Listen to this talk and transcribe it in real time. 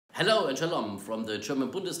Hello and shalom from the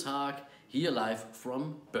German Bundestag, here live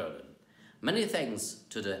from Berlin. Many thanks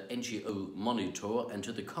to the NGO Monitor and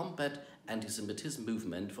to the Combat Anti-Semitism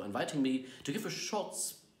movement for inviting me to give a short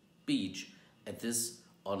speech at this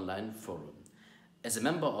online forum. As a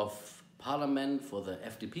member of parliament for the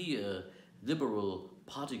FDP, a liberal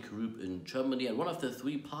party group in Germany and one of the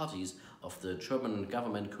three parties of the German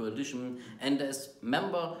government coalition, and as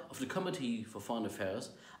member of the Committee for Foreign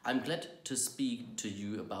Affairs, I'm glad to speak to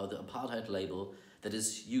you about the apartheid label that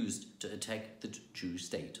is used to attack the Jewish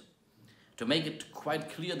state. To make it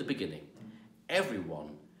quite clear at the beginning,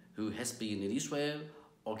 everyone who has been in Israel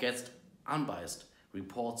or gets unbiased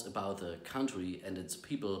reports about the country and its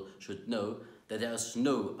people should know that there is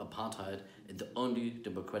no apartheid in the only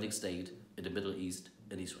democratic state in the Middle East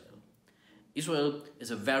and Israel. Israel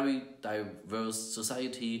is a very diverse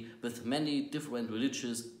society with many different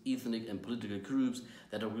religious, ethnic and political groups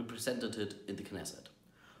that are represented in the Knesset.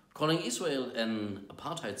 Calling Israel an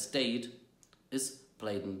apartheid state is a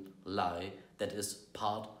blatant lie that is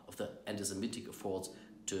part of the anti-Semitic efforts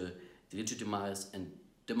to delegitimize and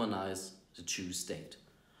demonize the Jewish state.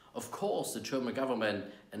 Of course, the German government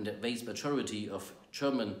and the vast majority of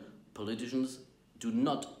German politicians do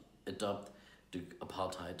not adopt the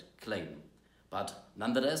apartheid claim. But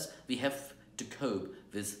nonetheless, we have to cope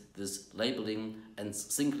with this labeling and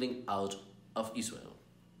singling out of Israel.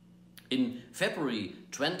 In February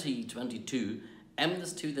 2022,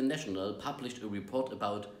 Amnesty International published a report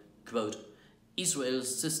about, quote,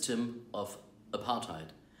 Israel's system of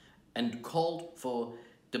apartheid and called for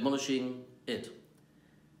demolishing it.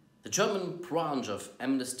 The German branch of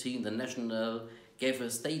Amnesty International gave a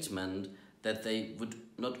statement that they would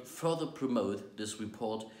not further promote this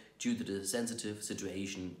report due to the sensitive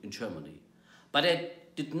situation in Germany. But they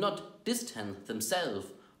did not distance themselves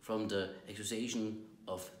from the accusation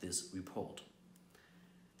of this report.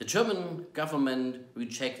 The German government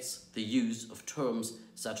rejects the use of terms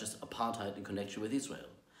such as apartheid in connection with Israel.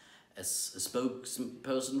 As a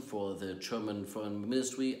spokesperson for the German Foreign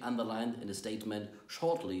Ministry underlined in a statement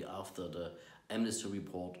shortly after the Amnesty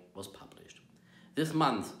report was published. This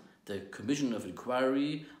month, the Commission of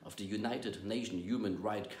Inquiry of the United Nations Human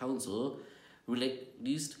Rights Council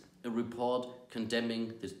released a report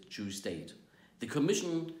condemning the Jewish state. The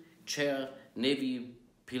Commission chair, Nevi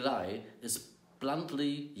Pillai, is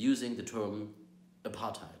bluntly using the term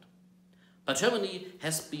apartheid. But Germany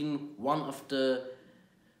has been one of the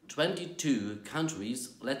 22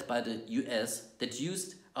 countries led by the US that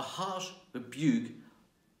used a harsh rebuke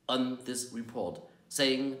on this report,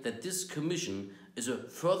 saying that this commission is a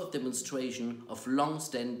further demonstration of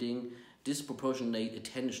long-standing disproportionate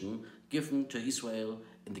attention given to Israel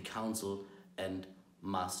in the Council and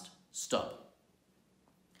must stop.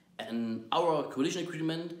 In our coalition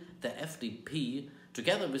agreement, the FDP,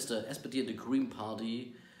 together with the SPD and the Green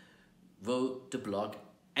Party, vote to block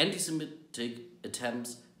anti-Semitic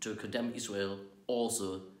attempts to condemn Israel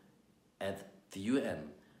also at the UN.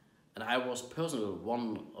 And I was personally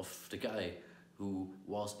one of the guys who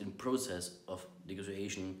was in process of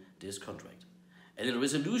negotiation this contract. And in a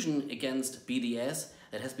resolution against BDS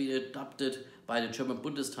that has been adopted by the German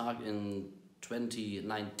Bundestag in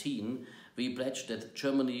 2019, we pledged that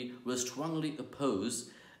Germany will strongly oppose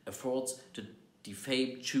efforts to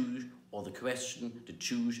defame Jews or the question the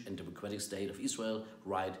Jewish and democratic state of Israel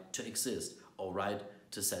right to exist or right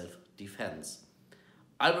to self-defense.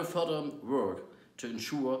 I will further work to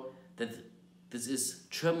ensure that this is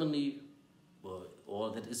Germany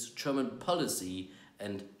or that is German policy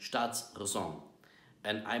and Staatsräson.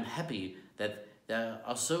 And I'm happy that there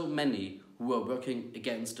are so many who are working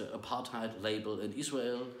against the apartheid label in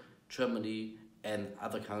Israel, Germany and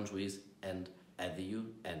other countries and at the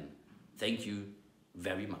UN. Thank you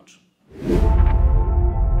very much.